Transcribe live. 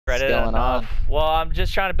credit going enough. on? Well, I'm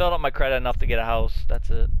just trying to build up my credit enough to get a house. That's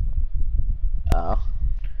it. Oh.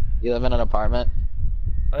 You live in an apartment?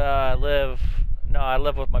 I live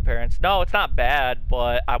with my parents. No, it's not bad,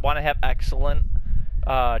 but I want to have excellent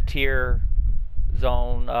tier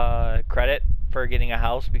zone credit for getting a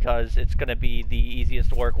house because it's going to be the easiest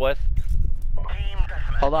to work with.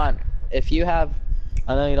 Hold on. If you have,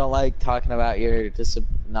 I know you don't like talking about your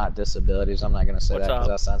not disabilities. I'm not gonna say What's that because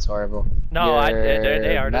up? that sounds horrible. No, your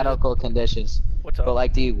they are medical conditions. What's up? But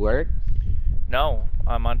like, do you work? No,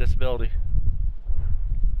 I'm on disability.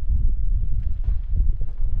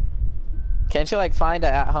 Can't you like find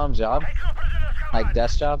an at-home job, like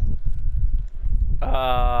desk job?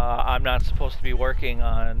 I'm not supposed to be working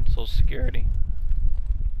on Social Security.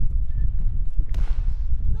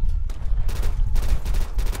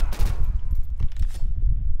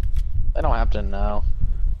 They don't have to know.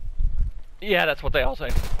 Yeah, that's what they all say.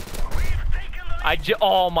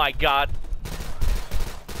 Oh my god.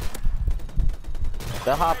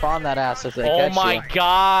 They'll hop on that ass if they Oh catch you. my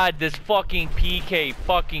god, this fucking PK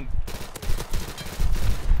fucking...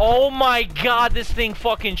 Oh my god, this thing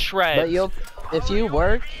fucking shreds. But if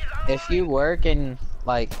you work and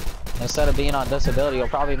like, instead of being on disability, you'll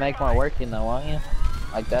probably make more working though, won't you?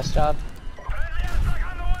 Like desk job?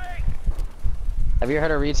 Have you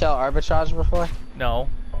heard of retail arbitrage before? No.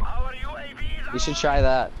 You should try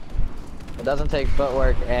that. It doesn't take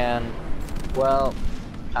footwork and, well,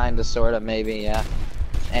 kinda, sorta, maybe, yeah.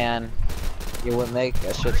 And you would make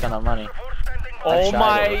a shit ton of money. Oh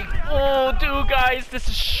my, oh dude guys, this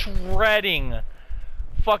is shredding.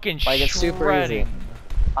 Fucking like, shredding. it's super easy.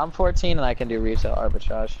 I'm 14 and I can do retail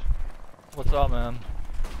arbitrage. What's up, man?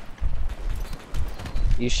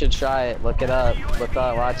 You should try it, look it up,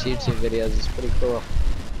 watch YouTube videos, it's pretty cool.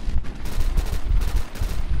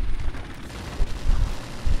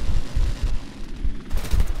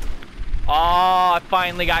 Oh, I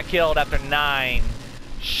finally got killed after 9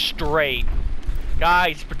 straight.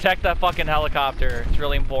 Guys, protect that fucking helicopter. It's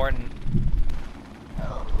really important.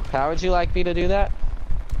 How would you like me to do that?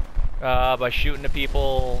 By shooting the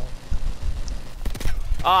people.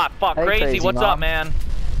 Ah, fuck, Hey, crazy. What's Mom. up, man?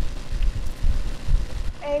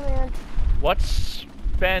 Hey, man. What's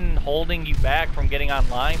been holding you back from getting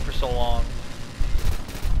online for so long?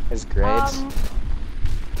 His grades.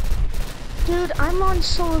 Dude, I'm on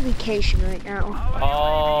summer vacation right now.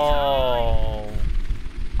 Oh.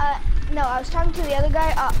 No, I was talking to the other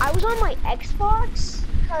guy. I was on my Xbox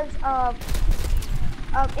because,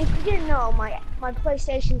 if you didn't know, my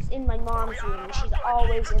PlayStation's in my mom's room. She's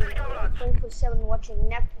always in there, like 24/7 watching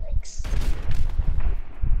Netflix.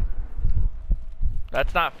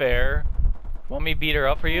 That's not fair. Want me to beat her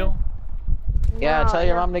up for you? Yeah, tell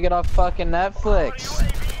your no. mom to get off fucking Netflix.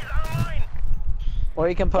 Or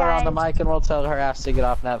you can put her on the mic and we'll tell her ass to get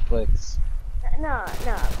off Netflix. No,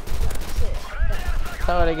 seriously.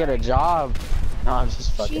 Tell her to get a job. No, I'm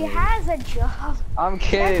just fucking She with you. has a job. I'm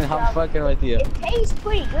kidding, I'm fucking with you. It pays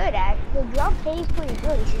pretty good, actually. The job pays pretty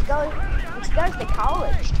good. She goes to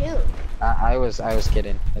college, too. I was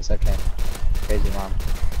kidding. It's okay. Crazy mom.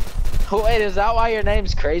 Oh, wait, is that why your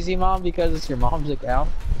name's Crazy Mom? Because it's your mom's account?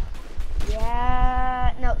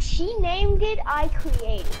 Yeah, no, she named it, I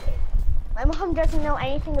created it. My mom doesn't know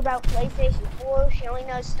anything about PlayStation 4, she only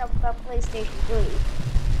knows stuff about PlayStation 3.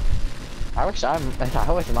 I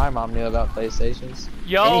wish my mom knew about PlayStations.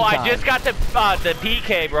 Yo, Anytime. I just got the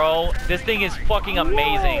PK, bro. This thing is fucking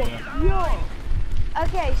amazing. Yo.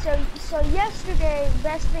 Okay, so yesterday,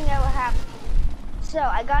 best thing ever happened. So,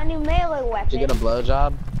 I got a new melee weapon. Did you get a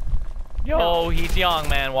blowjob? Yo, he's young,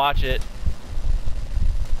 man. Watch it.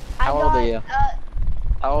 How old are you?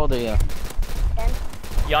 How old are you? 10.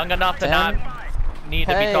 Young enough to 10? not need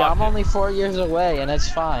to be Hey, talked I'm to. only 4 years away and it's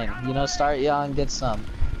fine. You know, start young, get some.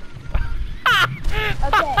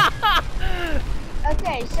 Okay.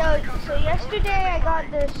 Okay, so yesterday I got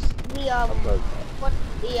the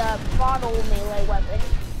bottle melee weapon.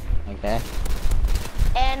 Okay.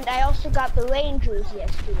 And I also got the Rangers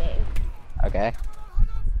yesterday. Okay.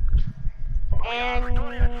 And